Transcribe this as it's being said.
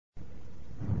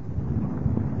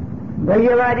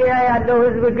በየባዲያ ያለው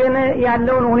ህዝብ ግን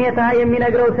ያለውን ሁኔታ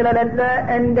የሚነግረው ስለሌለ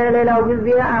እንደሌላው ጊዜ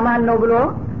አማን ነው ብሎ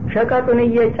ሸቀጡን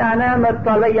እየጫነ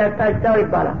መጥቷል በያጣጫው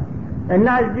ይባላል። እና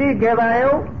እዚህ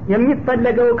ገበያው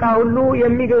የሚፈለገው ዕቃ ሁሉ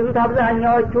የሚገዙት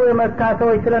አብዛኛዎቹ የመካ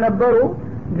ሰዎች ስለነበሩ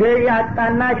ገዢ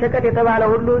አጣና ሸቀጥ የተባለ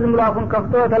ሁሉ ዝም ብሎ አፉን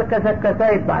ከፍቶ ተልከሰከሰ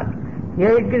ይባል።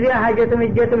 ይህ ጊዜ ሀጀትም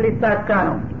እጀትም ሊሳካ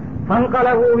ነው።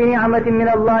 ፈንቀለቡ ቢኒዕመት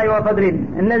ሚነላሂ ወፈድሊን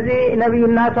እነዚህ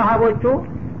ነቢዩና ሰሃቦቹ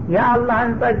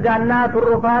የአላህን ጸጋና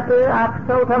ትሩፋት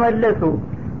አክሰው ተመለሱ።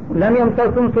 ለም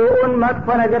የምሰሱም ሱኡን መጥፎ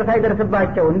ነገር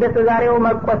ሳይደርስባቸው እንደ ዛሬው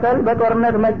መቆሰል፣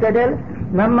 በጦርነት መገደል፣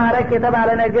 መማረክ የተባለ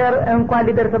ነገር እንኳን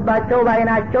ሊደርስባቸው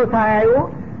ባይናቸው ሳያዩ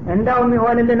እንዳውም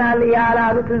ይሆንልናል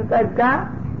ያላሉትን ጸጋ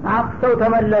አክሰው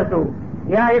ተመለሱ።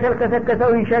 ያ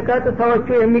የተልከሰከሰውን ሸቀጥ ሰዎቹ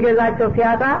የሚገዛቸው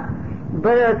ሲያጣ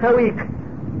በሰዊቅ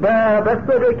በበስቶ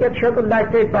ዶቄት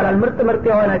ሸጡላቸው ይባላል። ምርጥ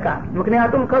የሆነ ዕቃ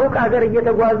ምክንያቱም ከሩቅ ሀገር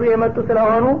እየተጓዙ የመጡ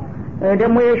ስለሆኑ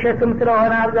ደግሞ የሸክም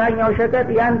ስለሆነ አብዛኛው ሸቀጥ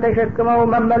ያን ተሸክመው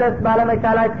መመለስ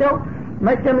ባለመቻላቸው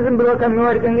መቼም ዝም ብሎ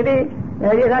ከሚወድቅ እንግዲህ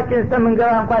ቤታችን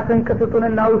እስከምንገባ እንኳን ስንቅ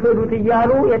ስጡንና ውሰዱት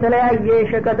እያሉ የተለያየ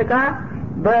ሸቀጥ ዕቃ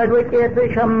በዶቄት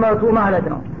ሸመቱ ማለት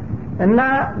ነው። እና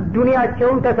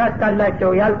ዱንያቸውም ተሳካላቸው።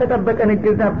 ያልተጠበቀ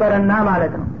ንግድ ነበርና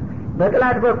ማለት ነው።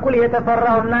 በጥላት በኩል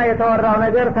የተፈራውና የተወራው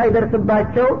ነገር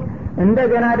ሳይደርስባቸው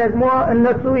እንደገና ደግሞ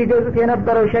እነሱ ይገዙት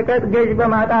የነበረው ሸቀጥ ገዥ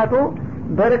በማጣቱ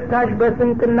በርካሽ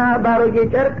በስንቅና ባሮጌ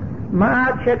ጨርቅ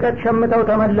ማአት ሸቀጥ ሸምተው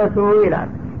ተመለሱ ይላል።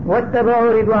 ወተበዑ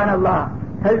ሪድዋንላህ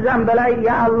ከዛም በላይ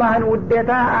የአላህን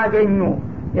ውዴታ አገኙ።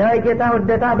 የጌታ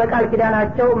ውዴታ በቃል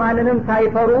ኪዳናቸው ማንንም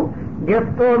ሳይፈሩ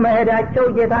ገፍቶ መሄዳቸው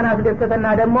ጌታን አስደሰተና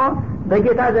ደግሞ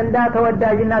በጌታ ዘንዳ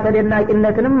ተወዳጅና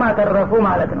ተደናቂነትንም አተረፉ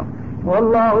ማለት ነው።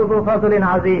 ወላሁ ዙ ፈድሊን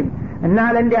ዐዚም እና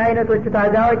ለእንዲህ አይነቶቹ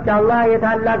ታጋዎች አላህ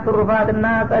የታላቅ ትሩፋትና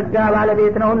ጸጋ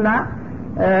ባለቤት ነውና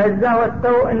እዛ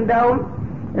ወጥተው እንዳውም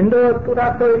እንደወጡ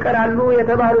ታተው ይቀራሉ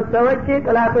የተባሉት ሰዎች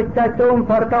ጥላቶቻቸውን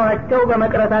ፈርተዋቸው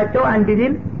በመቅረታቸው አንድ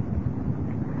ዲል፣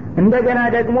 እንደገና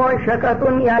ደግሞ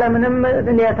ሸቀጡን ያለምንም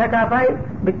ተካፋይ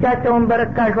ብቻቸውን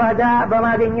በርካሽ ዋጋ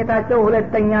በማግኘታቸው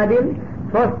ሁለተኛ ዲል፣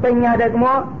 ሶስተኛ ደግሞ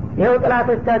ይኸው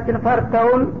ጥላቶቻችን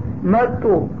ፈርተውን መጡ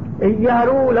እያሉ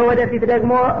ለወደፊት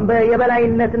ደግሞ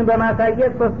የበላይነትን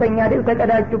በማሳየት ሶስተኛ ድል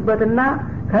ተቀዳጁበትና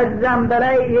ከዛም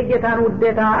በላይ የጌታን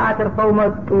ውዴታ አትርፈው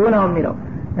መጡ ነው የሚለው።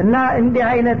 እና እንዲህ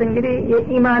አይነት እንግዲህ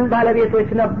የኢማን ባለቤቶች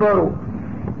ነበሩ።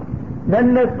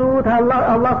 ለነሱ አላህ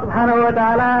Subhanahu Wa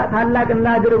Ta'ala ታላቅና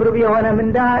ድርብርብ የሆነ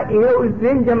ምንዳ ይሄው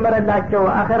እዚህን ጀመረላቸው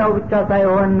አኺራው ብቻ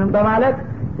ሳይሆን በማለት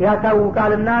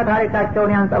ያሳውቃልና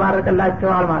ታሪካቸውን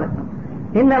ያንጸባርቅላቸዋል ማለት ነው።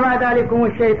 ኢነማ ዛሊኩም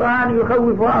ሸይጣን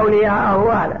ይخوف አውሊያአሁ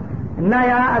አለ እና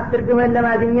ያ አትርግመን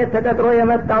ለማግኘት ተቀጥሮ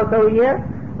የመጣው ሰውዬ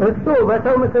እሱ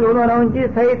በሰው ምስል ሆኖ ነው እንጂ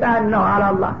ሰይጣን ነው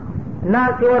አላህ። እና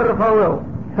ሲወርፈው ነው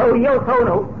ሰውየው ሰው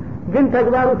ነው ግን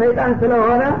ተግባሩ ሰይጣን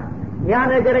ስለሆነ ያ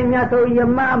ነገረኛ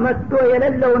ሰውየማ መጥቶ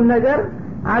የሌለውን ነገር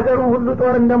አገሩን ሁሉ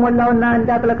ጦር እንደሞላውና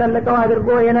እንዳጥለቀለቀው አድርጎ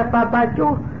የነፋባችሁ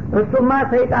እሱማ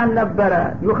ሰይጣን ነበረ።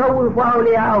 ይخوف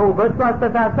አውሊያአሁ በሱ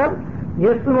አስተሳሰብ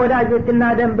የሱን ወዳጆችና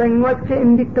ደንበኞች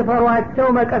እንዲተፈሯቸው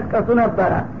መቀስቀሱ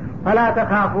ነበረ። ፈላ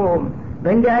ተኻፉም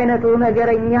በእንዲህ አይነቱ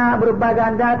ነገረኛ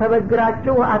ፕሮፓጋንዳ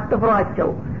ተበግራችሁ አትፍሯቸው።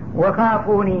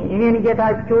 ወኻፉኒ እኔን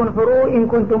ጌታችሁን ፍሩ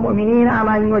ኢንኩንቱም ሙእሚኒን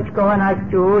አማኞች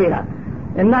ከሆናችሁ ይላል።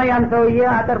 እና ያን ሰውዬ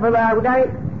አጠርፍ ባጉዳይ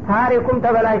ታሪኩም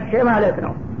ተበላሸ ማለት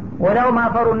ነው። ወዳው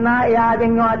ማፈሩና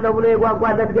ያገኘዋለሁ ብሎ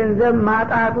የጓጓለት ገንዘብ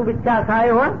ማጣቱ ብቻ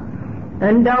ሳይሆን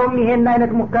እንዳውም ይሄን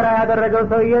አይነት ሙከራ ያደረገው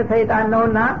ሰውዬ ሰይጣን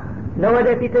ነውና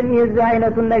ለወደፊትም የዚህ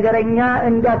አይነቱን ነገረኛ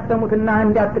እንዳትሰሙትና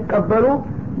እንዳትቀበሉ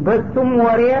በሱም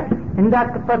ወሬ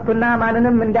እንዳትፈቱና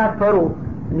ማንንም እንዳትፈሩ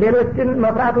ሌሎችን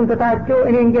መፍራቱን ተታችሁ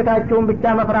እኔን ጌታችሁን ብቻ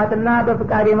መፍራትና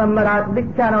በፍቃዴ መመራት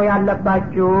ብቻ ነው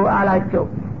ያለባችሁ አላቸው።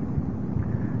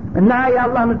 እና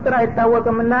የአላህ ምስጢር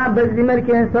አይታወቅምና በዚህ መልክ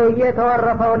ይህን ሰውዬ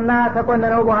ተወረፈውና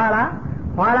ተቆነነው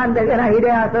በኋላ እንደገና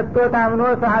ሂዳያ ሰጥቶ ታምኖ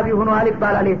ሰሃቢ ሆኗል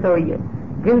ይባላል። ሰውዬ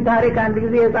ግን ታሪክ አንድ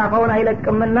ጊዜ የጻፈውን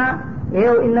አይለቅምና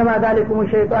ይሄው ኢነማ ዛሊኩም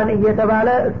ሸይጣን እየተባለ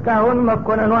እስካሁን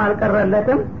መኮነኑ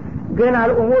አልቀረለትም። ግን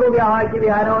አልኡሙሩ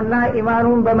ቢአዋቂቢሃ ነውና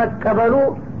ኢማኑን በመቀበሉ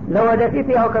ለወደፊት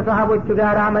ያው ከሰሃቦቹ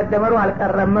ጋር መደመሩ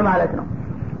አልቀረም ማለት ነው።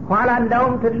 ኋላ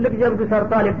እንዳውም ትልቅ ጀብዱ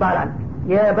ሰርቷል ይባላል።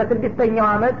 በስድስተኛው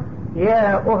አመት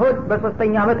የኡሁድ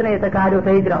በሶስተኛው አመት ነው የተካሄደው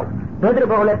ተሂጅራው፣ በድር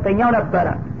በሁለተኛው ነበረ።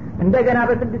 እንደገና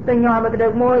በስድስተኛው አመት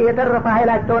ደግሞ የተረፈ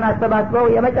ኃይላቸውን አሰባስበው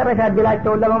የመጨረሻ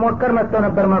ድላቸውን ለመሞከር መጥተው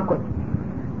ነበር መኮች።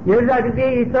 የዛ ጊዜ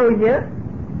ይሰውዬ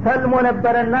ሰልሞ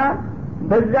ነበርና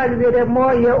በዛ ጊዜ ደግሞ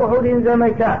የኡሁድን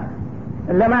ዘመቻ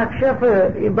ለማክሸፍ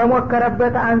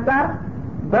በመከረበት አንፃር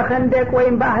በኸንደቅ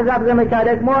ወይም በአህዛብ ዘመቻ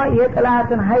ደግሞ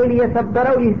የጥላትን ኃይል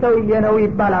የሰበረው ይህ ሰውዬ ነው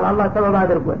ይባላል። አላህ ሰበብ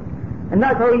አድርጎት እና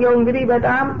ሰውየው እንግዲህ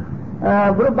በጣም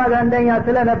ፕሮፓጋንዳኛ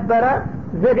ስለነበረ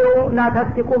ዘዴውና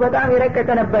ታክቲኩ በጣም የረቀቀ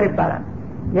ነበር ይባላል።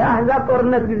 የአህዛብ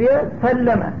ጦርነት ጊዜ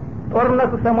ሰለመ።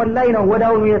 ጦርነቱ ሰሞን ላይ ነው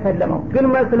ወዳውኑ የሰለመው፣ ግን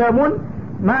መስለሙን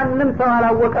ማንም ሰው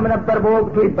አላወቀም ነበር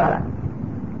በወቅቱ ይባላል።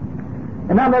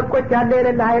 እና መኮች ያለ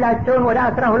የሌለ ኃይላቸውን ወደ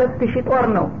 12000 ጦር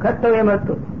ነው ከተው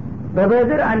የመጡት።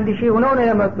 በበድር 1000 ሆነው ነው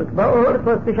የመጡት። በኡሁድ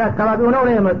 3000 አካባቢ ሆነው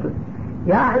ነው የመጡት።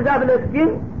 የአህዛብ ለት ግን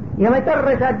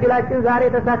የመጨረሻ እድላችን ዛሬ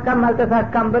ተሳካም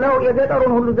አልተሳካም ብለው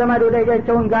የገጠሩን ሁሉ ዘመድ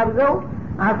ወዳጃቸውን ጋብዘው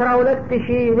 12000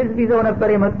 ህዝብ ይዘው ነበር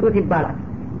የመጡት ይባላል።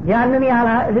 ያንን ያህል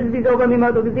ህዝብ ይዘው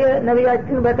በሚመጡ ጊዜ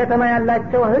ነብያችን በከተማ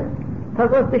ያላቸው ህዝብ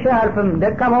ከ3000 አልፍም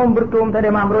ደካማውን ብርቱም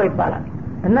ተደማምሮ ይባላል።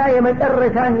 እና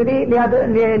የመጨረሻ እንግዲህ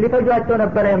ሊፈጇቸው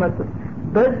ነበር የመጡት።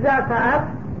 በዛ ሰዓት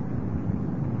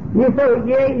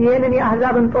ይሰውዬ ይህንን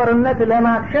የአህዛብን ጦርነት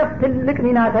ለማክሸፍ ትልቅ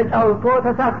ሚና ተጫውቶ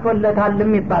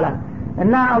ተሳክቶለታልም ይባላል።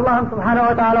 እና አላህ Subhanahu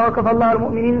Wa Ta'ala ወከፈላሁ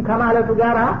المؤمنين ከማለቱ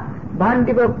ጋራ በአንድ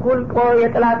በኩል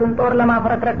የጥላትን ጦር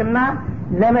ለማፍረክረክና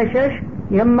ለመሸሽ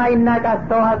የማይናቅ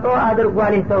አስተዋጽኦ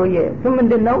አድርጓል ይሰውዬ። እሱ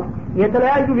ምንድነው?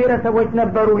 የተለያዩ ብሔረሰቦች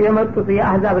ነበሩ የመጡት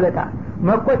የአህዛብ ለታ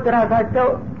መኮች ራሳቸው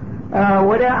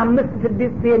ወደ 5-6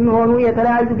 የሚሆኑ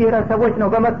የተለያዩ ብሔረሰቦች ነው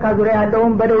በመካ ዙሪያ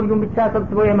ያለውን በደውዩም ብቻ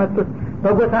ሰብስበው የመጡት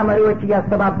በጎሳ መሪዎች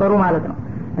እያስተባበሩ ማለት ነው።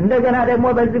 እንደገና ደግሞ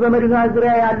በዚህ በመዲና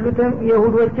ዙሪያ ያሉትን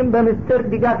ይሁዶችም በምስጥር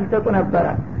ድጋፍ ይሰጡ ነበር።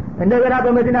 እንደገና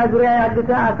በመዲና ዙሪያ ያሉት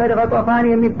አሰድ ገጦፋን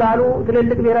የሚባሉ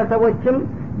ትልልቅ ብሔረሰቦችም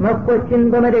መኮችን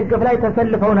በመደገፍ ላይ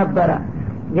ተሰልፈው ነበር።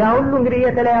 ያ ሁሉ እንግዲህ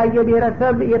የተለያየ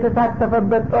ብሔረሰብ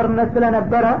የተሳተፈበት ጦርነት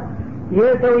ስለነበረ ይህ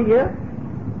ሰውዬ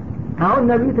አሁን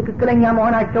ነብዩ ትክክለኛ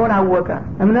መሆናቸውን አወቀ፣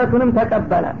 እምነቱንም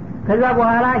ተቀበለ። ከዛ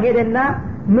በኋላ ሄደና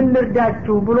ምን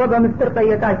ልርዳችሁ ብሎ በምስጥር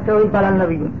ጠየቃቸው ይባላል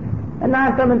ነብዩ። እና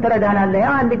አንተ ምን ትረዳናለህ?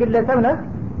 ያው አንድ ግለሰብ ነህ፣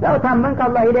 ያው ታመንክ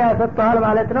አላህ ሂዳያ ሰጥቷል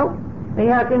ማለት ነው። እኛ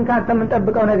ግን ካንተ ምን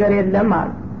ጠብቀው ነገር የለም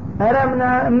ማለት አረምና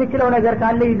የምችለው ነገር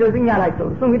ካለ ይዘዝኝ አላቸው።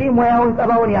 እሱ እንግዲህ ሙያውን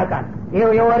ጸባውን ያውቃል።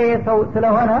 ይሄው የወሬ ሰው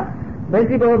ስለሆነ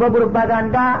በዚህ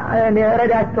በፕሮፓጋንዳ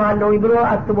እረዳቸዋለሁ ብሎ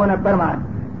አስቦ ነበር ማለት።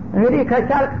 እንግዲህ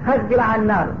ከቻልክ ከጅል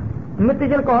አናር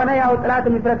የምትችል ከሆነ ያው ጥላት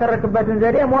የሚፈተረክበትን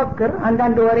ዘዴ ሞክር፣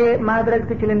 አንዳንድ ወሬ ማድረግ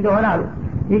ትችል እንደሆነ አሉ።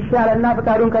 ይሻለና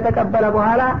ፍቃዱን ከተቀበለ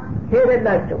በኋላ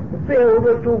ሄደላቸው። እሱ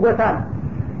የይሁዶቹ ጎሳ ነው።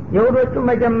 የይሁዶቹ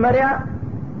መጀመሪያ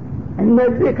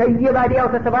እነዚህ ከየባዲያው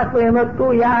ተሰባስበው የመጡ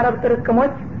የአረብ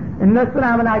ጥርቅሞች እነሱን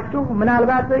አምናችሁ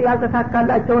ምናልባት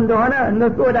ያልተሳካላቸው እንደሆነ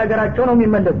እነሱ ወደ ሀገራቸው ነው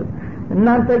የሚመለሱት፣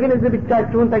 እናንተ ግን እዚህ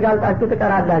ብቻችሁን ተጋልጣችሁ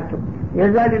ትቀራላችሁ።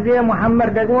 የዛ ጊዜ ሙሐመድ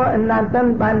ደግሞ እናንተን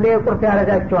ባንዴ ቁርጥ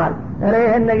ያረጋችኋል፣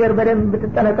 ይሄን ነገር በደንብ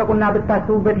ብትጠነቀቁና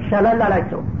ብታስቡበት ይሻላል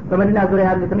አላቸው። በመዲና ዙሪያ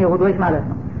ያሉትን ይሁዶች ማለት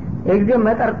ነው። የጊዜ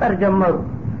መጠርጠር ጀመሩ።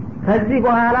 ከዚህ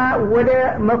በኋላ ወደ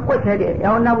መኮች ሄደ።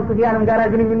 ያውና አቡ ሱፊያንም ጋር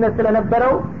ግንኙነት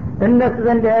ስለነበረው እነሱ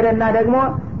ዘንድ ሄደና ደግሞ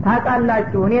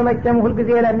ታቃላችሁ እኔ መቼም ሁሉ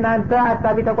ጊዜ ለእናንተ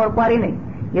አሳቢ ተቆርቋሪ ነኝ፣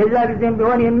 የዛ ጊዜም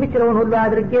ቢሆን የሚችለውን ሁሉ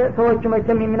አድርጌ ሰዎች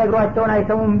መቼም የሚነግሯቸውን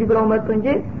አይሰሙም እንዲህ ብለው መጡ እንጂ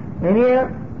እኔ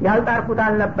ያልጣርኩት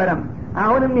አልነበረም።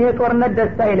 አሁንም ይሄ ጦርነት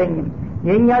ደስ አይለኝም፣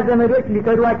 የኛ ዘመዶች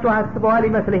ሊከዷቸው አስበዋል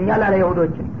ይመስለኛል አለ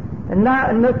ይሁዶችን። እና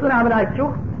እነሱን አምናችሁ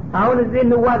አሁን እዚህ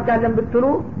እንዋጋለን ብትሉ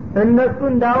እነሱ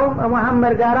እንዳውም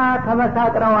መሐመድ ጋራ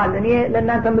ተመሳጥረዋል፣ እኔ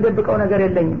ለእናንተ የምደብቀው ነገር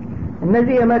የለኝም።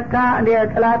 እነዚህ የመካ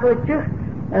ጥላቶችህ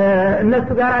እነሱ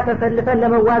ጋራ ተሰልፈን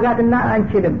ለመዋጋትና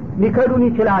አንችልም፣ ሊከዱን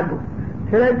ይችላሉ።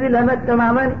 ስለዚህ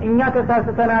ለመተማመን እኛ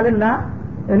ተሳስተናልና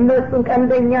እነሱን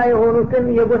ቀንደኛ የሆኑትን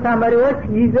የጎሳ መሪዎች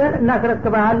ይዘን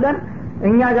እናስረክባለን፣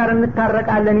 እኛ ጋር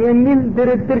እንታረቃለን የሚል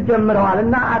ድርድር ጀምረዋል።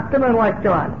 እና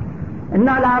አትመኗቸዋል እና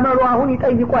ለአመሉ አሁን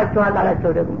ይጠይቋቸዋል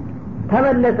አላቸው። ደግሞ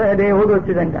ተመለሰ ወደ ይሁዶቹ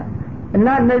ዘንዳ እና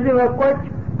እነዚህ መኮች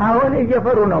አሁን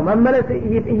እየፈሩ ነው፣ መመለስ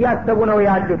እያሰቡ ነው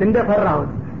ያሉት እንደፈራሁት።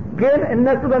 ግን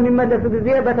እነሱ በሚመለሱ ጊዜ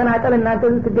በተናጠል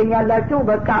እናንተ ትገኛላችሁ፣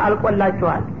 በቃ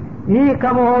አልቆላችኋል። ይህ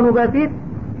ከመሆኑ በፊት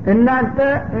እናንተ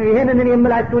ይሄንን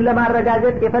የምላችሁን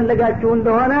ለማረጋገጥ የፈለጋችሁ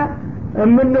እንደሆነ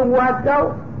የምንዋጋው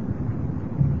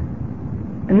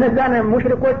እነዛን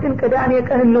ሙሽሪኮችን ቅዳሜ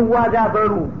ቀን እንዋጋ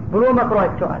በሉ ብሎ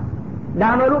መክሯቸዋል።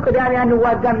 ለአመሉ ቅዳሜ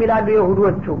አንዋጋም ይላሉ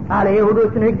ይሁዶቹ አለ።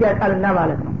 ይሁዶችን ህግ ያቃልና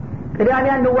ማለት ነው። ቅዳሜ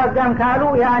አንዋጋም ካሉ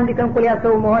የአንድ ተንኮል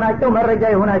ያሰው መሆናቸው መረጃ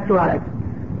ይሆናችሁ አላቸው።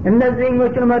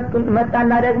 እነዚህኞቹን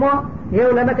መጣና ደግሞ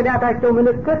ይሄው ለመክዳታቸው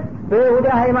ምልክት በይሁዳ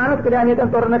ሃይማኖት ቅዳሜ ቀን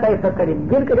ጦርነት አይፈቀድም፣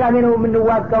 ግን ቅዳሜ ነው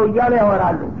የምንዋጋው እያሉ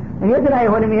ያወራሉ። እኔ ግን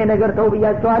አይሆንም ይሄ ነገር ተው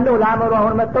ብያቸዋለሁ፣ ለአመሉ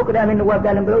አሁን መጥተው ቅዳሜ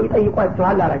እንዋጋለን ብለው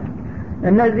ይጠይቋቸዋል አላቸው።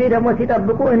 እነዚህ ደግሞ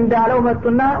ሲጠብቁ እንዳለው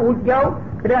መጡና ውጊያው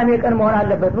ቅዳሜ ቀን መሆን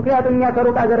አለበት፣ ምክንያቱም እኛ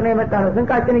ከሩቅ ሀገር ነው የመጣነው፣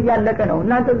 ስንቃችን እያለቀ ነው፣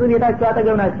 እናንተ ዙን የታችሁ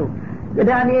አጠገብ ናችሁ፣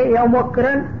 ቅዳሜ ያው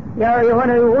ሞክረን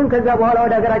የሆነ ይሁን ከዛ በኋላ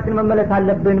ወደ ሀገራችን መመለስ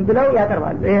አለብን ብለው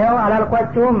ያቀርባሉ። ይሄው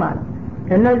አላልኳችሁም ማለት።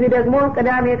 እነዚህ ደግሞ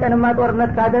ቅዳሜ ቀንማ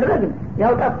ጦርነት ካደረግን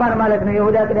ያው ጠፋን ማለት ነው፣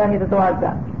 ይሁዳ ቅዳሜ ተተዋጋ፣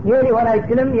 ይሄ ሊሆን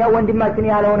አይችልም፣ ያው ወንድማችን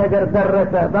ያለው ነገር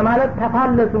ደረሰ በማለት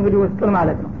ተፋለሱ እንግዲህ ውስጡን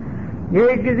ማለት ነው።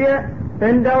 ይህ ጊዜ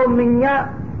እንደውም እኛ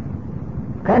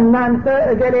ከእናንተ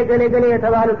እገሌ ገሌ ገሌ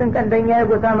የተባሉትን ቀንደኛ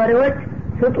የጎሳ መሪዎች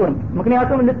ስጡን፣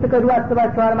 ምክንያቱም ልትከዱ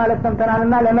አስባችኋል ማለት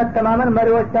ሰምተናልና ለመተማመን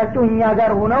መሪዎቻችሁ እኛ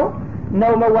ጋር ሆነው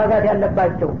ነው መዋጋት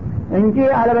ያለባቸው እንጂ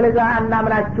አለበለዚያ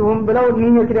አናምናችሁም ብለው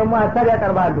ምኞች ደግሞ ሐሳብ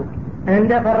ያቀርባሉ።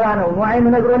 እንደፈራ ነው ኑዓይም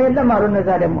ነግሮን የለም አሉ። እነዛ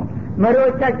ደግሞ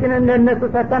መሪዎቻችንን ለነሱ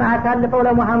ሰተን አሳልፈው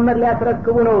ለሙሐመድ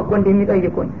ሊያስረክቡ ነው እኮ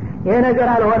እንደሚጠይቁን። ይሄ ነገር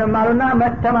አልሆነም አሉና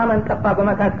መተማመን ጠፋ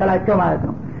በመካከላቸው ማለት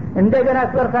ነው። እንደገና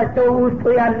ስርሳቸው ውስጥ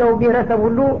ያለው ብሔረሰብ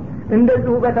ሁሉ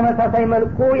እንደዚሁ በተመሳሳይ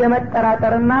መልኩ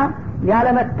የመጠራጠርና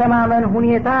ያለመተማመን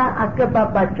ሁኔታ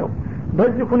አስገባባቸው።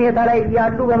 በዚህ ሁኔታ ላይ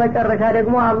ያሉ በመጨረሻ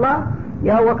ደግሞ አላህ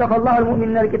ያው ወከፈላሁ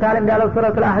አልሙእሚኒነ አልቂታል እንዳለው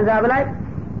ሱረቱል አህዛብ ላይ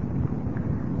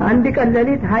አንድ ቀን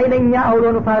ሌሊት ኃይለኛ አውሎ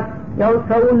ንፋስ ያው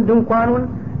ሰውን ድንኳኑን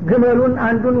ግመሉን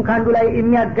አንዱን ካንዱ ላይ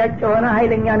የሚያጋጭ የሆነ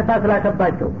ኃይለኛ ንፋስ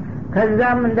ላከባቸው።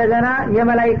 ከዛም እንደገና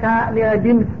የመላእክት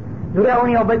ድምጽ ዙሪያውን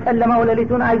ያው በጨለማው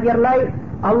ሌሊቱን አየር ላይ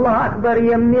አላህ አክበር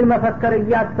የሚል መፈክር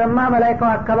እያሰማ መላእክቱ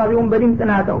አካባቢውን በድምጽ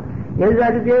ናጠው። የዛ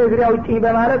ጊዜ ዙሪያ ውጪ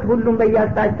በማለት ሁሉም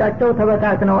በያጣጫቸው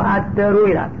ተበታትነው አደሩ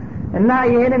ይላል። እና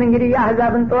ይሄንን እንግዲህ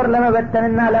የአህዛብን ጦር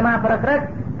ለመበተንና ለማፍረክረክ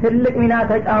ትልቅ ሚና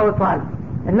ተጫውቷል።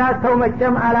 እና ሰው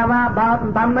መቼም አላማ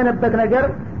ባመነበት ነገር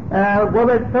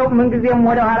ጎበዝ ሰው ምንጊዜም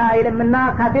ወደ ኋላ አይልምና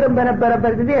ካፊርም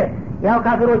በነበረበት ጊዜ ያው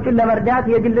ካፊሮችን ለመርዳት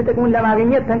የግል ጥቅሙን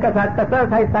ለማግኘት ተንቀሳቀሰ፣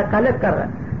 ሳይሳካለት ቀረ።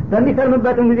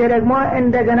 በሚሰልምበትም ጊዜ ደግሞ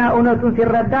እንደገና እውነቱን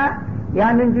ሲረዳ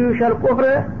ያንን ጁዩሸል ኩፍር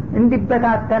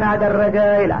እንዲበታተን አደረገ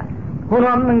ይላል።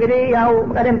 ሆኖም እንግዲህ ያው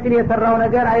ቀደም ሲል የሰራው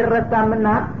ነገር አይረሳምና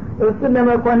እሱን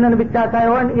ለመኮነን ብቻ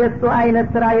ሳይሆን የሱ አይነት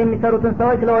ስራ የሚሰሩትን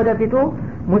ሰዎች ለወደፊቱ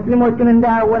ሙስሊሞችን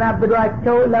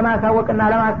እንዳያወናብዷቸው ለማሳወቅና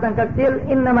ለማስጠንቀቅ ሲል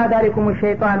ኢነማ ዳሪኩም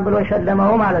ሸይጣን ብሎ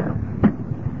ሸለመው ማለት ነው።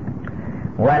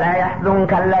 ولا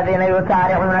يحزنك الذين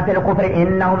يسارعون في الكفر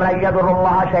إنهم لن يضروا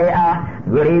الله شيئا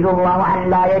يريد الله أن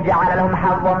لا يجعل لهم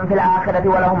حظا في الآخرة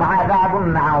ولهم عذاب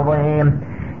عظيم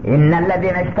إن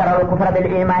الذين اشتروا الكفر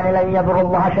بالإيمان لن يضروا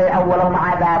الله شيئا ولهم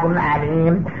عذاب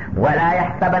عليم ولا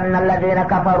يحسبن الذين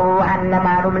كفروا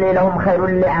أنما نملي لهم خير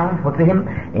لأنفسهم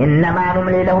إنما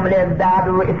نملي لهم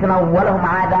ليزدادوا إثما ولهم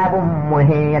عذاب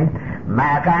مهين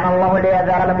ما كان الله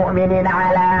ليذر المؤمنين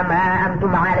على ما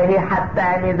أنتم عليه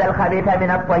حتى يميز الخبيث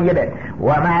من الطيب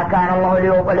وما كان الله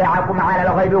ليطلعكم على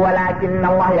الغيب ولكن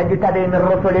الله يجتبي من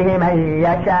رسله من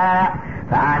يشاء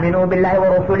فآمنوا بالله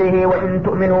ورسله وإن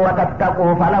تؤمنوا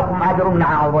وتتقوا فلكم أجر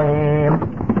عظيم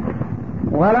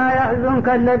ولا يحزنك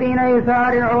الذين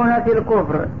يسارعون في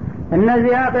الكفر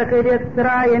እነዚያ በክህደት ስራ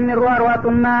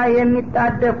የሚሯሯጡና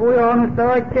የሚጣደፉ የሆኑ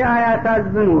ሰዎች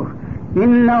አያሳዝኑህ።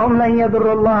 ኢነሁም ለን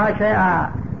የዱሩላህ ሸይአ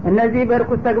እነዚህ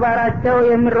በርኩስ ተግባራቸው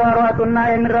የሚሯሯጡና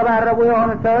የሚረባረቡ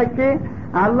የሆኑ ሰዎች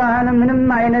አላህን ምንም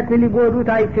አይነት ሊጎዱት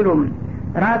አይችሉም።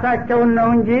 ራሳቸውን ነው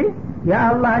እንጂ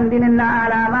የአላህን ዲንና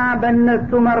አላማ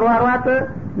በእነሱ መሯሯጥ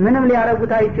ምንም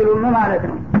ሊያረጉት አይችሉም ማለት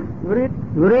ነው።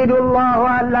 ዩሪዱላሁ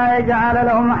አላ የጀዐለ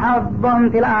ለሁም ሐظን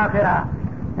ፊል አኺራ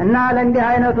እና ለእንዲህ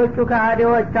አይነቶቹ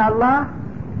ከሃዲዎች አላህ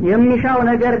የሚሻው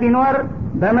ነገር ቢኖር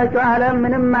በመጪው ዓለም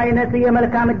ምንም አይነት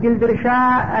የመልካም እድል ድርሻ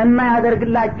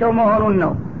የማያደርግላቸው መሆኑን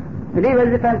ነው። እንግዲህ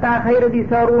በዚህ ፈንታ ኸይር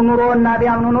ቢሰሩ ኑሮ እና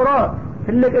ቢያምኑ ኑሮ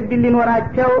ትልቅ እድል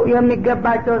ሊኖራቸው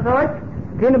የሚገባቸው ሰዎች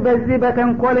ግን በዚህ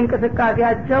በተንኮል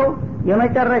እንቅስቃሴያቸው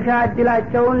የመጨረሻ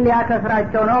እድላቸውን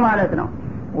ሊያከስራቸው ነው ማለት ነው።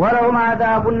 ወለሁም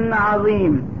አዛቡን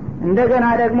ዐዚም እንደገና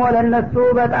ደግሞ ለነሱ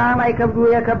በጣም አይከብዱ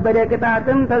የከበደ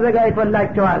ቅጣትም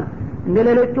ተዘጋጅቶላቸዋል።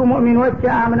 እንደሌሎቹ ሙእሚኖች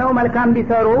አምነው መልካም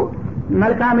ቢሰሩ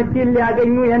መልካም እድል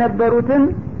ሊያገኙ የነበሩትን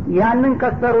ያንን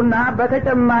ከሰሩና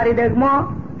በተጨማሪ ደግሞ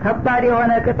ከባድ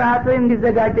የሆነ ቅጣት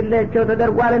እንዲዘጋጅላቸው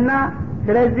ተደርጓልና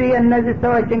ስለዚህ የእነዚህ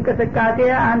ሰዎች እንቅስቃሴ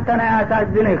አንተን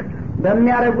አያሳዝንህ፣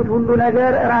 በሚያረጉት ሁሉ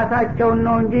ነገር ራሳቸውን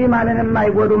ነው እንጂ ማንንም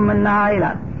አይጎዱምና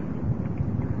ይላል።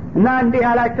 እና እንዲህ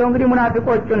ያላቸው እንግዲህ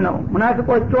ሙናፊቆቹን ነው።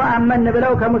 ሙናፊቆቹ አመን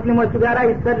ብለው ከሙስሊሞቹ ጋር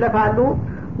ይሰለፋሉ፣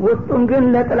 ውስጡን ግን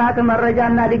ለጥላት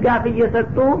መረጃና ድጋፍ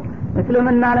እየሰጡ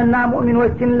እስልምናንና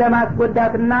ሙእሚኖችን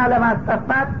ለማስጎዳትና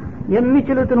ለማስጠፋት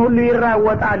የሚችሉትን ሁሉ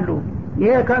ይራወጣሉ።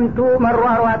 ይሄ ከንቱ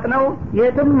መሯሯጥ ነው፣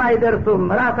 የትም አይደርሱም።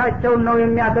 ራሳቸውን ነው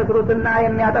የሚያከስሩትና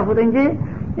የሚያጠፉት እንጂ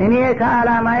እኔ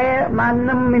ከአላማዬ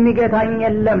ማንም የሚገታኝ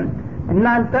የለም።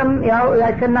 እናንተም ያው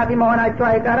ያሸናፊ መሆናቸው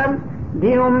አይቀርም፣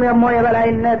 ዲኑም ደግሞ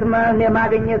የበላይነት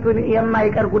የማግኘቱን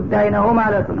የማይቀር ጉዳይ ነው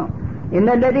ማለቱ ነው።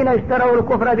 እነለዚነ اشتروا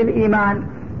الكفر بالإيمان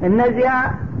እነዚያ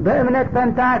በእምነት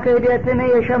ፈንታ ክህደትን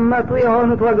የሸመቱ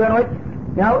የሆኑት ወገኖች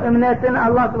ያው እምነትን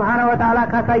አላህ Subhanahu Wa Ta'ala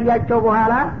ካሳያቸው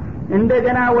በኋላ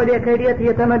እንደገና ወደ ክህደት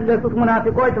የተመለሱት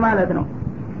ሙናፊቆች ማለት ነው።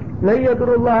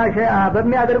 ለየዱሩላህ ሸይአ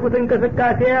በሚያደርጉት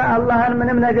እንቅስቃሴ አላህን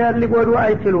ምንም ነገር ሊጎዱ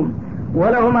አይችሉም።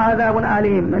 ወለሁም አዛቡን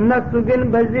አሊም እነሱ ግን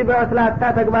በዚህ በእስላታ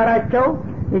ተግባራቸው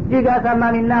እጅግ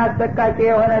አሳማሚና አሰቃቂ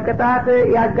የሆነ ቅጣት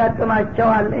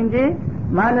ያጋጥማቸዋል እንጂ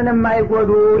ማንንም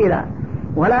አይጎዱ ይላል።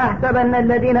 ወላ يحسبن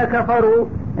الذين كفروا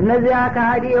እነዚያ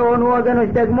ከሃዲ የሆኑ ወገኖች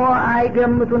ደግሞ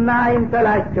አይገምቱና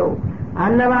አይምሰላቸው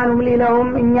አነማኑም ሊለውም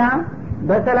እኛ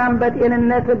በሰላም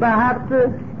በጤንነት በሀብት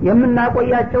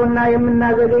የምናቆያቸውና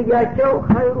የምናዘገያቸው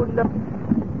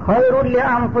ኸይሩን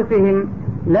ለአንፉሲሂም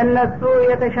ለነሱ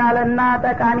የተሻለና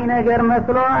ጠቃሚ ነገር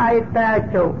መስሎ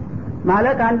አይታያቸው።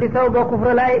 ማለት አንድ ሰው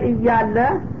በኩፍር ላይ እያለ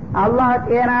አላህ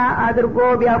ጤና አድርጎ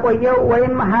ቢያቆየው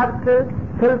ወይም ሀብት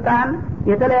ስልጣን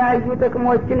የተለያዩ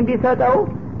ጥቅሞችን ቢሰጠው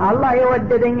አላህ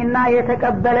የወደደኝና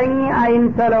የተቀበለኝ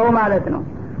አይምሰለው ማለት ነው።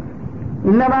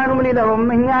 እነማኑም ሊለውም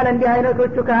እኛ ለእንዲህ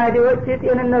አይነቶቹ ከሃዲዎች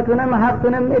ጤንነቱንም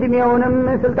ሀብቱንም እድሜውንም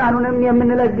ስልጣኑንም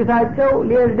የምንለግሳቸው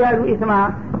ሊያዝዳዱ ኢስማ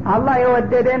አላህ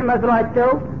የወደደን መስሏቸው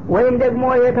ወይም ደግሞ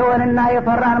የተወንና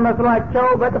የፈራን መስሏቸው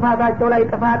በጥፋታቸው ላይ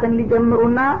ጥፋትን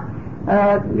ሊጀምሩና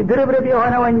ድርብርብ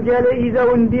የሆነ ወንጀል ይዘው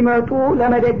እንዲመጡ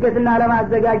ለመደገስና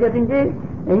ለማዘጋጀት እንጂ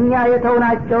እኛ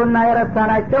የተውናቸውና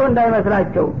የረሳናቸው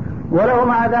እንዳይመስላቸው። ወለሁም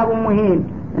አዛቡ ሙሂን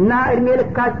እና እድሜ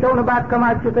ልካቸውን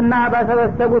ባከማቹትና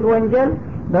ባሰበሰቡት ወንጀል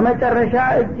በመጨረሻ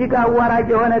እጅግ አዋራጅ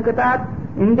የሆነ ቅጣት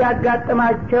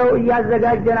እንዲያጋጥማቸው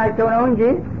እያዘጋጀናቸው ነው እንጂ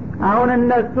አሁን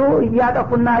እነሱ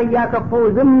እያጠፉና እያከፉ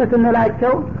ዝም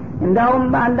ስንላቸው እንዳውም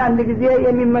አንዳንድ ጊዜ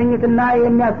የሚመኙትና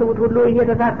የሚያስቡት ሁሉ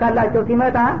እየተሳካላቸው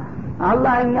ሲመጣ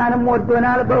አላህ እኛንም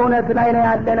ወዶናል በእውነት ላይ ነው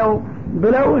ያለነው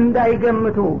ብለው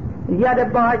እንዳይገምቱ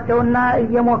እያደባኋቸውና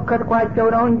እየሞከትኳቸው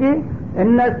ነው እንጂ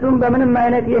እነሱም በምንም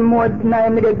አይነት የምወድና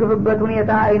የሚደግፍበት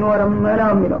ሁኔታ አይኖርም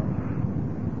ነው የሚለው።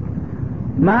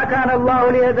 ማ ካነ አላሁ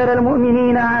ሊየዘረ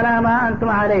አልሙእሚኒነ ዐላ ማ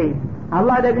አንቱም ዐለይህ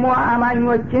አላህ ደግሞ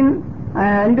አማኞችን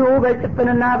እንዲሁ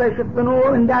በጭፍንና በሽፍኑ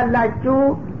እንዳላችሁ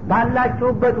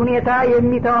ባላችሁበት ሁኔታ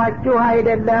የሚተዋችሁ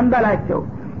አይደለም በላቸው።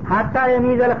 ሀታ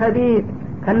የሚዘል ኸቢት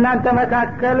ከእናንተ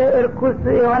መካከል እርኩስ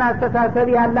የሆነ አስተሳሰብ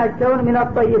ያላቸውን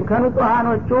ሚነጠይብ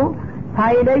ከንጹሃኖቹ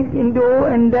ሳይለይ እንዲሁ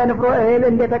እንደ ንፍሮ እህል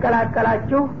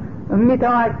እንደተቀላቀላችሁ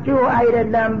የሚተዋችሁ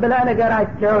አይደለም ብለ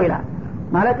ነገራቸው ይላል።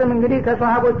 ማለትም እንግዲህ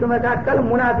ከሷሃቦቹ መካከል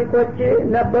ሙናፊቆች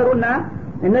ነበሩና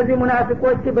እነዚህ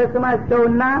ሙናፊቆች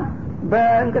በስማቸውና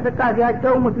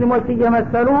በእንቅስቃሴያቸው ሙስሊሞች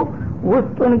እየመሰሉ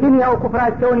ውስጡን ግን ያው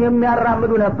ኩፍራቸውን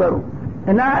የሚያራምዱ ነበሩ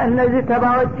እና እነዚህ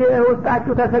ተባዎች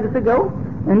ውስጣችሁ ተሰግስገው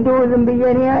እንዲሁ ዝም ብዬ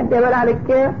እኔ ደበላልቄ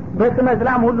በስመ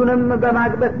እስላም ሁሉንም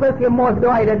በማግበስበስ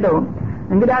የምወስደው አይደለሁም።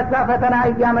 እንግዲህ አስላ ፈተና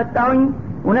እያመጣሁኝ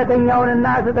እውነተኛውንና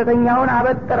ስህተተኛውን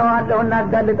አበጥረዋለሁና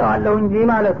አጋልጠዋለሁ እንጂ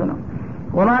ማለቱ ነው።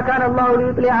 ወማ ካነ አላሁ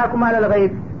ሊዩጥሊዐኩም ዐለል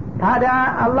ገይብ ታዲያ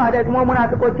አላህ ደግሞ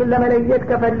ሙናፊቆችን ለመለየት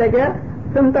ከፈለገ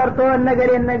ስም ጠርቶ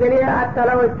ነገሌ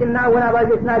አታላዮችና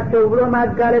ወናባጆች ናቸው ብሎ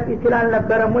ማጋለጥ ይችላል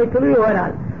ነበረም ወይ ትሉ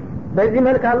ይሆናል። በዚህ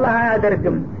መልክ አላህ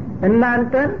አያደርግም።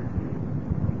 እናንተን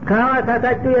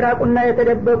ከሐዋሳታችሁ የራቁና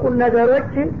የተደበቁ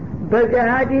ነገሮች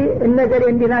በገሃዲ እነገሌ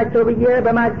እንዲህ ናቸው ብዬ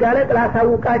በማጋለጥ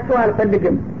ላሳውቃችሁ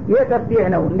አልፈልግም። ይህ ተፍዲህ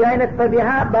ነው። እንዲህ አይነት ፈዲሃ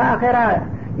በአኺራ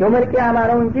የውመል ቂያማ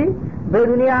ነው እንጂ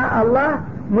በዱንያ አላህ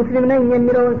ሙስሊም ነኝ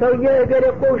የሚለውን ሰውዬ እገሌ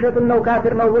እኮ ውሸቱን ነው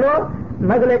ካፊር ነው ብሎ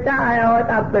መግለጫ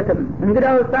አያወጣበትም።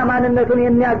 እንግዲያውስ ማንነቱን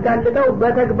የሚያጋልጠው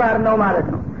በተግባር ነው ማለት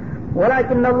ነው።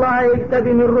 ወላኪን አላህ ይጅተቢ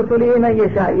ሚን ሩሱሊሂ መን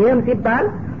የሻ ይህም ሲባል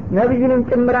ነብዩንም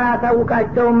ጭምራ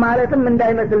ያሳውቃቸውም ማለትም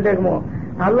እንዳይመስል ደግሞ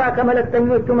አላህ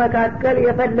ከመለክተኞቹ መካከል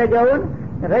የፈለገውን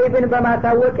ገይብን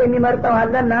በማሳወቅ የሚመርጠው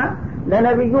አለና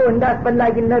ለነብዩ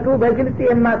እንዳስፈላጊነቱ በግልጽ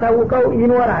የማሳውቀው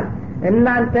ይኖራል።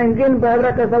 እናንተን ግን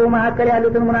በህብረተሰቡ መካከል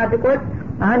ያሉትን ሙናፊቆች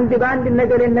አንድ ባንድ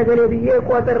ነገሌ ብዬ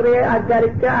ቆጥሬ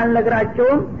አጋልጬ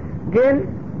አልነግራቸውም፣ ግን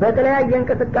በተለያየ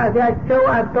እንቅስቃሴያቸው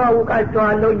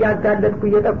አስተዋውቃቸዋለሁ እያጋለጥኩ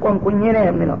እየጠቆምኩኝ ነው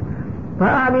የሚለው።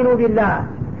 ፈአሚኑ ቢላህ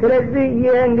ስለዚህ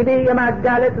ይህ እንግዲህ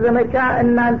የማጋለጥ ዘመቻ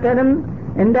እናንተንም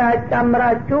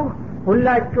እንዳያጫምራችሁ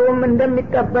ሁላችሁም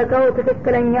እንደሚጠበቀው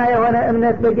ትክክለኛ የሆነ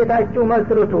እምነት በጌታችሁ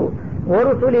መስርቱ።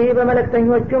 ወሩሱሊሂ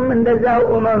በመለክተኞቹም እንደዛው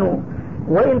እመኑ።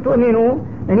 ወኢን ቱእሚኑ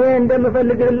እኔ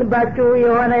እንደምፈልግልባችሁ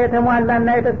የሆነ የተሟላና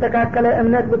የተስተካከለ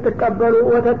እምነት ብትቀበሉ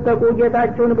ወተተቁ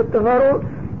ጌታችሁን ብትፈሩ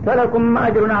ፈለኩም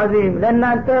አጅሩን ዐዚም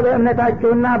ለእናንተ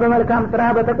በእምነታችሁና በመልካም ስራ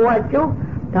በተቅዋችሁ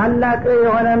ታላቅ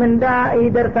የሆነ ምንዳ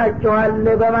ይደርሳችኋል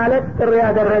በማለት ጥሪ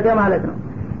ያደረገ ማለት ነው።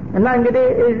 እና እንግዲህ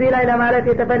እዚህ ላይ ለማለት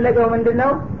የተፈለገው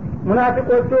ምንድነው?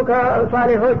 ሙናፊቆቹ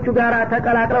ከሷሊሆቹ ጋር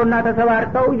ተቀላቅለውና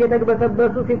ተሰባርተው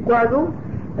እየተግበሰበሱ ሲጓዙ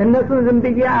እነሱን ዝም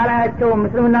ብዬ አላያቸውም።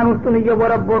 እስልምናን ውስጡን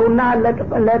እየቦረቦሩና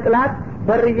ለጥላት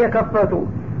በር እየከፈቱ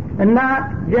እና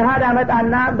ጂሃድ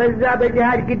አመጣና በዛ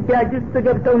በጂሃድ ግዳጅ ውስጥ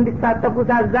ገብተው እንዲሳተፉ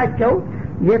ሳዛቸው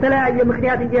የተለያየ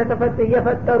ምክንያት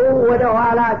እየፈጠሩ ወደ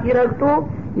ኋላ ሲረግጡ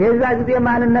የዛ ጊዜ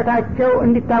ማንነታቸው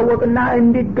እንዲታወቅና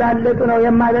እንዲጋለጡ ነው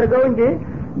የማደርገው እንጂ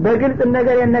በግልጽ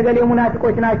ነገር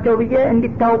የሙናፊቆች ናቸው ብዬ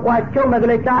እንዲታውቋቸው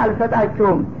መግለጫ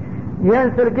አልሰጣቸውም። ይህን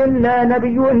ስል ግን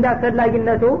ለነብዩ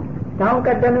እንዳስፈላጊነቱ ታውን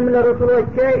ቀደምም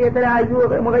ለረሱሎች የተለያዩ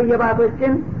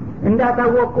ሙገየባቶችን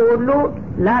እንዳታወቁ ሁሉ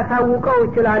ላታውቀው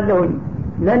እችላለሁኝ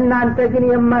ለእናንተ ግን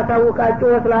የማታውቃቸው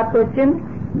ወስላቶችን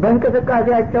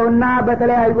በእንቅስቃሴያቸውና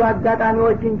በተለያዩ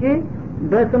አጋጣሚዎች እንጂ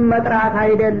በስም መጥራት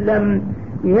አይደለም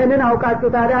ይሄንን አውቃችሁ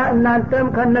ታዲያ እናንተም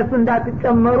ከነሱ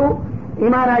እንዳትጨመሩ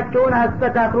ኢማናችሁን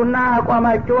አስተካክሩና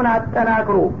አቋማችሁን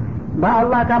አጠናክሩ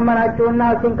በአላህ ታመናችሁና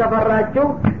እሱን ከፈራችሁ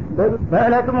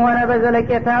በእለቱም ሆነ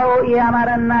በዘለቄታው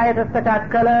ያማረና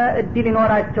የተስተካከለ እድል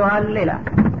ይኖራችኋል ይላል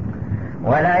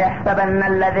ولا يحسبن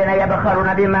الذين يبخلون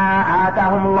بما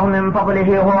آتاهم الله من فضله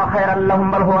هو خيرا لهم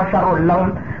بل هو شر لهم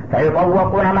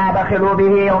سيطوقون ما بخلوا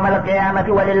به يوم القيامة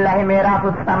ولله ميراث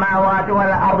السماوات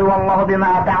والأرض والله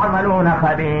بما تعملون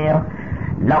خبير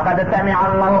لقد سمع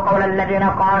الله قول الذين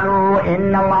قالوا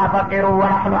إن الله فقير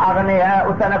ونحن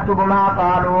أغنياء سنكتب ما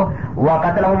قالوا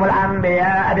وقتلهم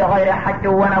الأنبياء بغير حق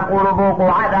ونقول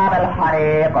ذوقوا عذاب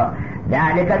الحريق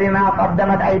ذلك بما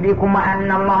قدمت أيديكم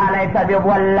وأن الله ليس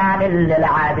بظلام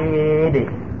للعبيد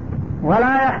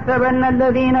ولا يحسبن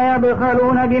الذين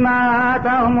يبخلون بما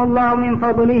آتاهم الله من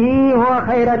فضله هو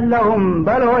خيرا لهم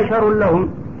بل هو شر لهم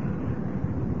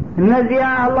እነዚያ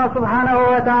አላህ Subhanahu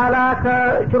Wa Ta'ala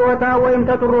ከችሮታ ወይም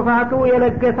ተጥሩፋቱ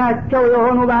የለገሳቸው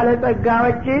የሆኑ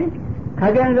ባለጸጋዎች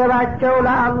ከገንዘባቸው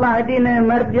ለአላህ ዲን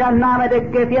መርጃና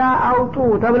መደገፊያ አውጡ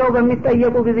ተብለው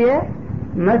በሚጠየቁ ጊዜ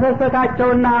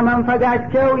መሰሰታቸውና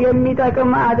መንፈጋቸው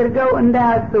የሚጠቅም አድርገው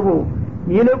እንዳያስቡ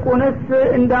ይልቁንስ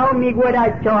እንዳውም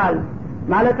ይጎዳቸዋል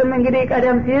ማለትም እንግዲህ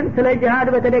ቀደም ሲል ስለ ጂሃድ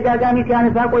በተደጋጋሚ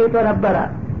ሲያነሳ ቆይቶ ነበር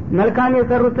መልካም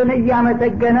የሰሩትን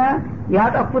እያመሰገነ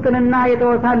ያጠፉትንና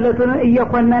የተወሳለቱን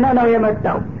እየኮነነ ነው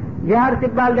የመጣው ጂሃድ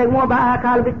ሲባል ደግሞ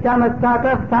በአካል ብቻ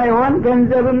መሳተፍ ሳይሆን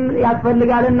ገንዘብም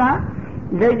ያስፈልጋልና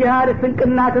ለጂሃድ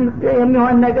ስንቅና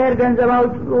የሚሆን ነገር ገንዘባው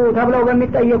ተብለው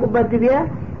በሚጠየቁበት ጊዜ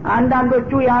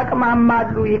አንዳንዶቹ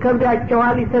ያቅማማሉ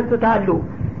ይከብዳቸዋል ይሰስታሉ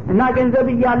እና ገንዘብ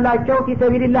እያላቸው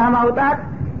ፊሰቢልላህ ማውጣት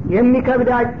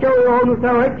የሚከብዳቸው የሆኑ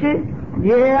ሰዎች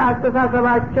ይሄ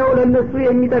አስተሳሰባቸው ለነሱ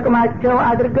የሚጠቅማቸው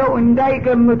አድርገው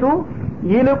እንዳይገምቱ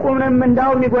ይልቁንም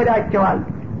እንዳውም ይጎዳቸዋል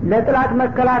ለጥላት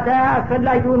መከላከያ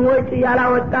አስፈላጊውን ወጪ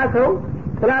ያላወጣ ሰው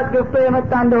ጥላት ገፍቶ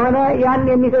የመጣ እንደሆነ ያን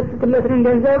የሚሰስትለትን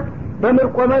ገንዘብ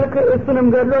በምርኮ መልክ እሱንም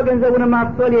ገድሎ ገንዘቡንም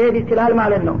አፍሶ ሊሄድ ይችላል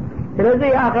ማለት ነው ስለዚህ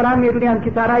የአኺራም የዱንያም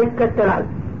ኪሳራ ይከተላል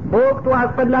በወቅቱ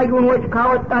አስፈላጊውን ወጪ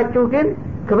ካወጣችሁ ግን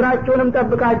ክብራችሁንም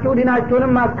ጠብቃችሁ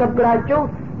ዲናችሁንም አስከብራችሁ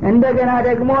እንደገና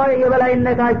ደግሞ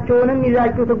የበላይነታችሁንም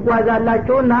ይዛችሁ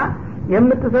ትጓዛላችሁና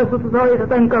የምትሰሱት ሰው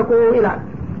የተጠንቀቁ ይላል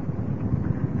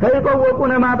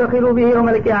ሰይቆወቁነ ማ በኺሉ ቢሂ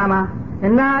የውመል ቂያማ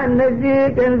እና እነዚህ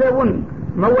ገንዘቡን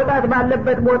መወጣት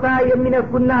ባለበት ቦታ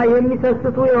የሚነፍጉና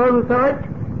የሚሰስቱ የሆኑ ሰዎች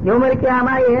የውመል ቂያማ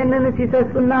ይሄንን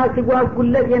ሲሰሱና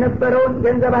ሲጓጉለት የነበረውን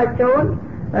ገንዘባቸውን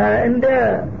እንደ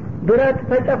ብረት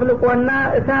ተጨፍልቆና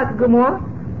እሳት ግሞ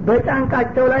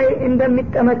በጫንቃቸው ላይ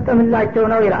እንደሚጠመጠምላቸው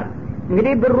ነው ይላል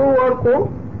እንግዲህ ብሩ ወርቁ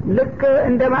ልክ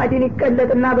እንደ ማዕድን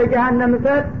ይቀለጥና በጀሃነም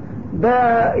እሳት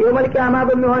በየውመል ቂያማ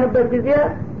በሚሆንበት ጊዜ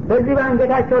በዚህ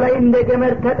ባንገታቸው ላይ እንደ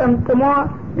ገመድ ተጠምጥሞ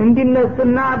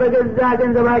እንዲነሱና በገዛ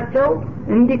ገንዘባቸው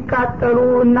እንዲቃጠሉ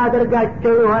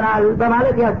እናደርጋቸው ይሆናል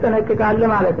በማለት ያስጠነቅቃል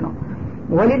ማለት ነው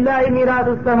ወሊላሂ ሚራቱ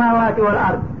ሰማዋቲ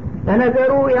ወልአርድ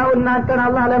ለነገሩ ያው እናንተን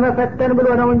አላህ ለመፈተን ብሎ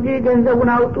ነው እንጂ ገንዘቡን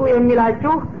አውጡ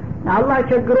የሚላችሁ አላህ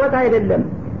ቸግሮት አይደለም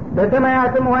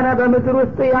በሰማያትም ሆነ በምድር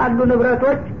ውስጥ ያሉ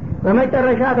ንብረቶች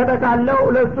በመጨረሻ ተጠቃለው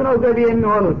ለሱ ነው ገቢ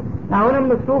የሚሆኑት አሁንም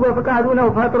እሱ በፍቃዱ ነው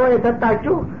ፈጥሮ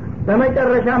የሰጣችሁ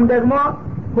በመጨረሻም ደግሞ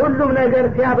ሁሉም ነገር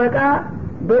ሲያበቃ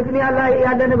በዱንያ ላይ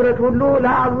ያለ ንብረት ሁሉ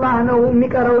ለአላህ ነው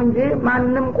የሚቀረው እንጂ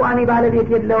ማንም ቋሚ ባለቤት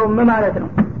የለውም ማለት ነው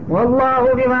والله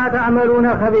بما تعملون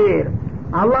خبير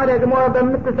አላህ ደግሞ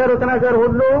በምትሰሩት ነገር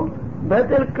ሁሉ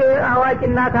በጥልቅ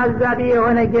አዋቂና ታዛቢ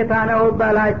የሆነ ጌታ ነው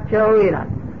ባላቸው ይላል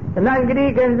እና እንግዲህ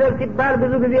ገንዘብ ሲባል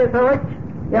ብዙ ጊዜ ሰዎች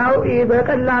ያው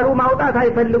በቀላሉ ማውጣት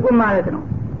አይፈልጉም ማለት ነው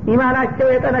ኢማናቸው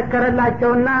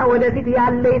የጠነከረላቸውና ወደፊት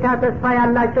ያለይታ ተስፋ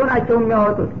ያላቸው ናቸው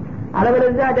የሚያወጡት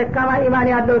አለበለዚያ ደካማ ኢማን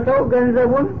ያለው ሰው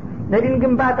ገንዘቡን ለዲን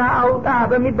ግንባታ አውጣ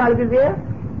በሚባል ጊዜ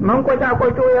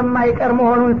መንቆጫቆጩ የማይቀር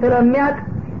መሆኑን ስለሚያቅ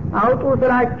አውጡ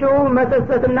ስላችሁ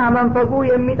መሰሰትና መንፈጉ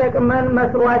የሚጠቅመን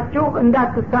መስሏችሁ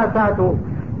እንዳትሳሳቱ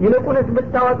ይልቁንስ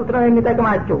ብታወጡት ነው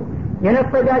የሚጠቅማችሁ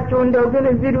የነፈጃችሁ እንደው ግን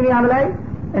እዚህ ዱንያም ላይ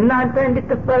እናንተ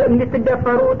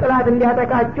እንድትደፈሩ ጥላት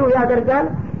እንዲያጠቃችሁ ያደርጋል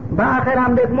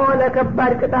በአኺራም ደግሞ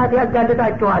ለከባድ ቅጣት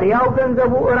ያጋልጣችኋል ያው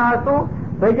ገንዘቡ ራሱ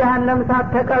በጀሃነም እሳት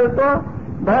ተቀልጦ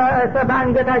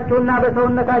በአንገታችሁና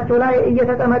በሰውነታችሁ ላይ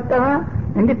እየተጠመጠመ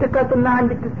እንድትቀጡና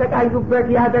እንድትሰቃዩበት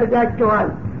ያደርጋችኋል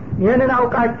ይህንን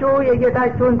አውቃችሁ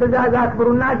የጌታችሁን ትእዛዝ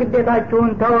አክብሩና ግዴታችሁን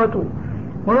ተወጡ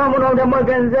ሆኖም ደግሞ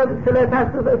ገንዘብ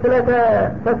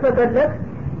ስለተፈሰተለት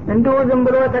እንዲሁ ዝም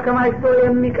ብሎ ተከማችቶ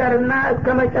የሚቀርና እስከ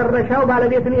መጨረሻው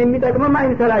ባለቤትን የሚጠቅምም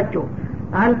አይምሰላችሁ።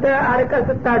 አንተ አርቀ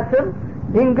ስታስብ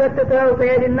ድንገት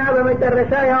ትሄድና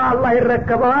በመጨረሻ ያው አላህ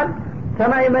ይረከበዋል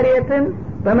ሰማይ መሬትን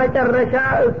በመጨረሻ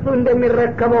እሱ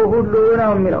እንደሚረከበው ሁሉ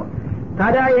ነው የሚለው።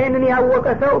 ታዲያ ይህንን ያወቀ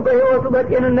ሰው በህይወቱ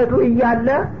በጤንነቱ እያለ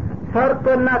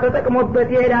ሰርቶና ተጠቅሞበት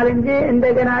ይሄዳል እንጂ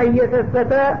እንደገና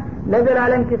እየሰሰተ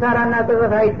ለዘላለም ኪሳራና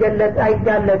ጥፋት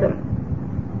አይጋለጥም።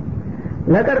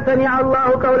 ለቀድ ሰሚዐ አላሁ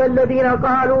ቀውለ الذين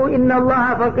قالوا ان الله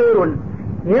فقير።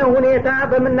 ይህ ሁኔታ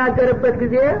በመናገርበት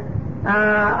ጊዜ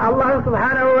አላህ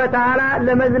Subhanahu Wa Ta'ala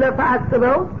ለመዝለፍ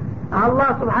አስበው አላህ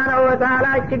Subhanahu Wa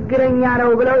Ta'ala ችግረኛ ነው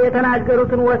ብለው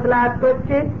የተናገሩትን ወስላቶች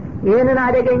ይህንን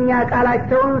አደገኛ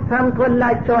ቃላቸውን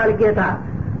ሰምቶላቸዋል ጌታ።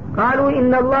 قالوا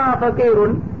ان الله فقير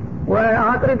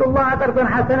وأقرض الله قرضا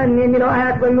حسنا የሚለው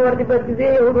አያት በሚወርድበት ጊዜ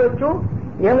ይሁዶቹ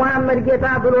የሙሐመድ ጌታ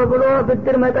ብሎ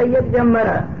ብድር መጠየቅ ጀመረ።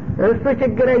 እሱ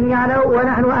ችግረኛ ነው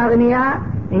ወነህኑ አግኒያ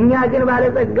እኛ ግን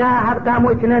ባለጸጋ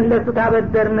ሀብታሞች ነን ለሱ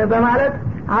ታበደርን በማለት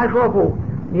አሾፉ።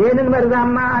 ይህንን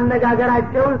መርዛማ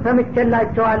አነጋገራቸውን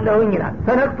ሰምቼላቸዋለሁኝ ይላል።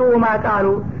 ሰነክቱ ማቃሉ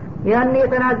ያን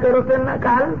የተናገሩትን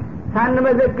ቃል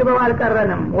ሳንመዘግበው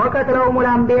አልቀረንም። ወቀትለው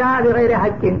ሙላምቢያ በغير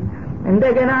حق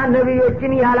እንደገና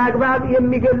ነብዮችን ያላግባብ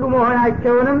የሚገሉ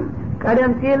መሆናቸውንም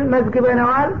ቀደም ሲል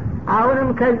መዝግበነዋል። አሁንም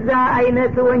ከዛ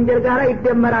አይነት ወንጀል ጋር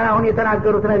ይደመራል አሁን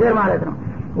የተናገሩት ነገር ማለት ነው።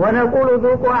 ወነቁሉ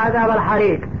ذوቁ عذاب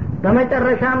الحريق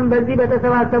በመጨረሻም በዚህ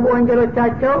በተሰባሰቡ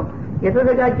ወንጀሎቻቸው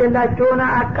የተዘጋጀላቸውን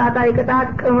አቃጣይ ቅጣት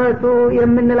ቅመሱ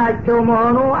የምንላቸው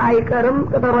መሆኑ አይቀርም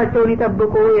ቅጠሯቸውን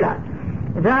ይጠብቁ ይላል።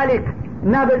 ذلك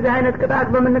እና በዚህ አይነት ቅጣት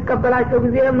በመንቀበላቸው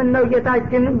ጊዜ ምን ነው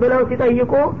ጌታችን ብለው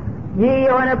ሲጠይቁ ይህ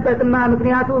የሆነበትማ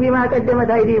ምክንያቱ ቢማ ቀደመት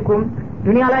አይዲኩም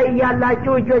ዱንያ ላይ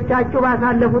ያላችሁ እጆቻችሁ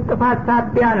ባሳለፉት ጥፋት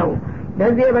ሳቢያ ነው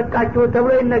ለዚህ የበቃችሁ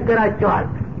ተብሎ ይነገራቸዋል።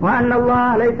 وأن الله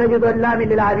ليس بظلام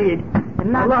للعبيد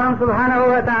እና አላህ Subhanahu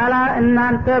Wa Ta'ala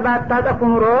እናንተ ባታጠፉ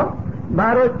ኑሮ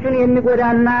ባሮቹን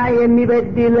የሚጎዳና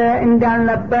የሚበድል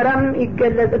እንዳልነበረም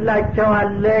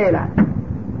ይገለጽላቸዋል ይላል።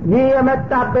 ይህ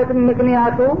የመጣበት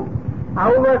ምክንያቱ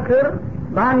አቡበክር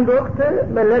በአንድ ወቅት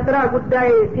ለስራ ጉዳይ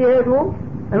ሲሄዱ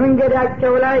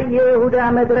መንገዳቸው ላይ የይሁዳ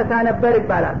መድረሳ ነበር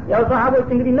ይባላል። ያው ሰሃቦች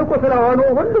እንግዲህ ንቁ ስለሆኑ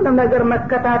ሁሉንም ነገር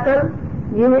መከታተል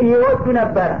ይወዱ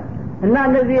ነበር እና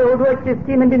እነዚህ ይሁዶች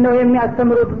እስቲ ምንድነው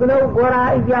የሚያስተምሩት ብለው ጎራ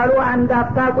እያሉ አንድ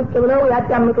አፍታ ቁጭ ብለው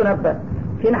ያዳምጡ ነበር።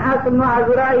 ፊንሐስ ኢብኑ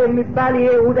አዙራ የሚባል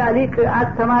የይሁዳ ሊቅ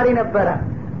አስተማሪ ነበረ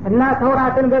እና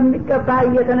ተውራትን በሚገባ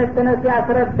እየተነተነ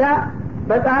ሲያስረዳ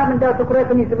በጣም እንደ ትኩረት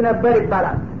ይስብ ነበር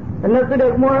ይባላል። እነሱ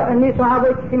ደግሞ እኒህ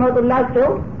ሰሃቦች ሲመጡላቸው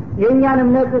የኛን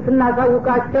እምነት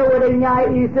ስናሳውቃቸው ወደኛ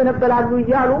ይሰነበላሉ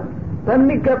እያሉ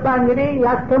በሚገባ እንግዲህ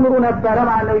ያስተምሩ ነበር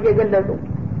ማለት ነው እየገለጹ።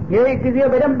 ይህ ጊዜ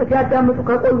በደንብ ሲያዳምጡ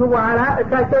ከቆዩ በኋላ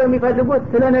እሳቸው የሚፈልጉት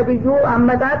ስለ ነብዩ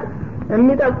አመጣጥ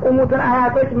የሚጠቁሙትን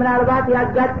አያቶች ምናልባት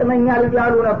ያጋጥመኛል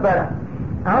እያሉ ነበር።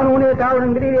 አሁን ሁኔታውን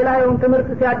እንግዲህ ሌላውን ትምህርት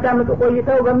ሲያዳምጡ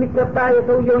ቆይተው በሚገባ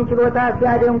የሰውየውን ችሎታ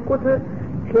ሲያደንቁት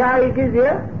ሲያይ ጊዜ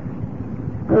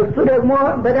እሱ ደግሞ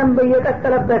በደንብ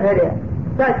እየቀጠለበት ሄደ።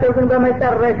 እሳቸው ግን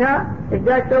በመጨረሻ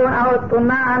እጃቸውን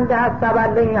አወጡና አንድ ሐሳብ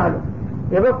አለኝ አሉ።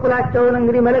 የበኩላቸውን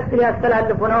እንግዲህ መልእክት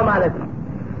ሊያስተላልፉ ነው ማለት ነው።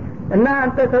 እና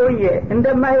አንተ ሰውዬ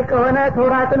እንደማይ ከሆነ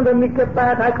ተውራትን በሚገባ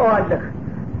ታውቀዋለህ።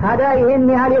 ታዲያ ይሄን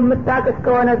ያህል የምታውቅ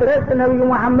እስከሆነ ድረስ ነብዩ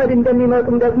መሐመድ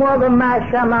እንደሚመጡም ደግሞ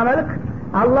በማያሻማ መልክ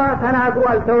አላህ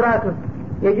ተናግሯል ተውራት ውስጥ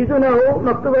የጂዙነሁ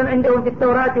መክቱበን እንደው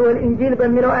ተውራት ወልኢንጂል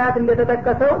በሚለው አያት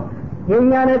እንደተጠቀሰው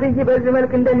የኛ ነብይ በዚህ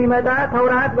መልክ እንደሚመጣ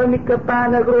ተውራት በሚገባ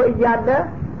ነግሮ እያለ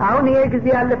አሁን ይሄ ጊዜ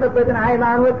ያለፈበትን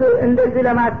ሃይማኖት እንደዚህ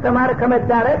ለማስተማር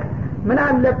ከመዳረክ ምን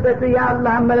አለበት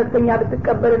የአላህ መልእክተኛ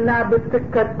ብትቀበልና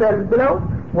ብትከተል ብለው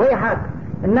ወይ ሐቅ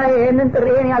እና ይሄንን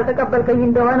ጥሪዬን ያልተቀበልከኝ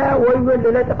እንደሆነ ወይወል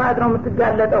ለጥፋት ነው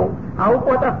የምትጋለጠው አውቆ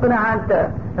ጠፍነህ አንተ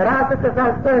ራስህ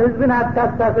ተሳስተህ ህዝብን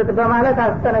አታሳስት በማለት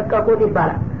አስጠነቀቁት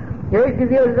ይባላል። ይህ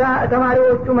ጊዜ እዛ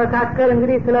ተማሪዎቹ መካከል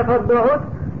እንግዲህ ስለፈበሁት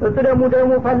እሱ ደግሞ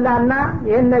ፈላና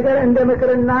ይሄን ነገር እንደ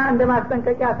ምክርና እንደ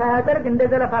ማስጠንቀቂያ ሳያደርግ እንደ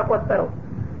ዘለፋ ቆጠረው።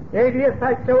 ይህ ጊዜ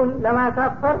እሳቸውን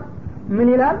ለማሳፈር ምን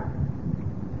ይላል?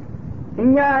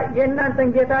 እኛ የእናንተን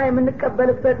ጌታ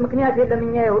የምንቀበልበት ምክንያት የለም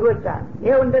እኛ ይሁዶች አለ።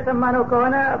 ይሄው እንደሰማነው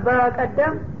ከሆነ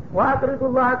በቀደም ወአቅሪዱ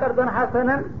الله قرضا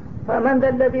حسنا فمن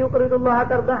الذي يقرض الله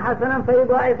قرضا حسنا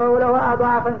فيضاعفه له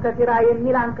اضعافا كثيرا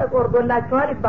የሚል አንቀጽ ወርዶላችኋል።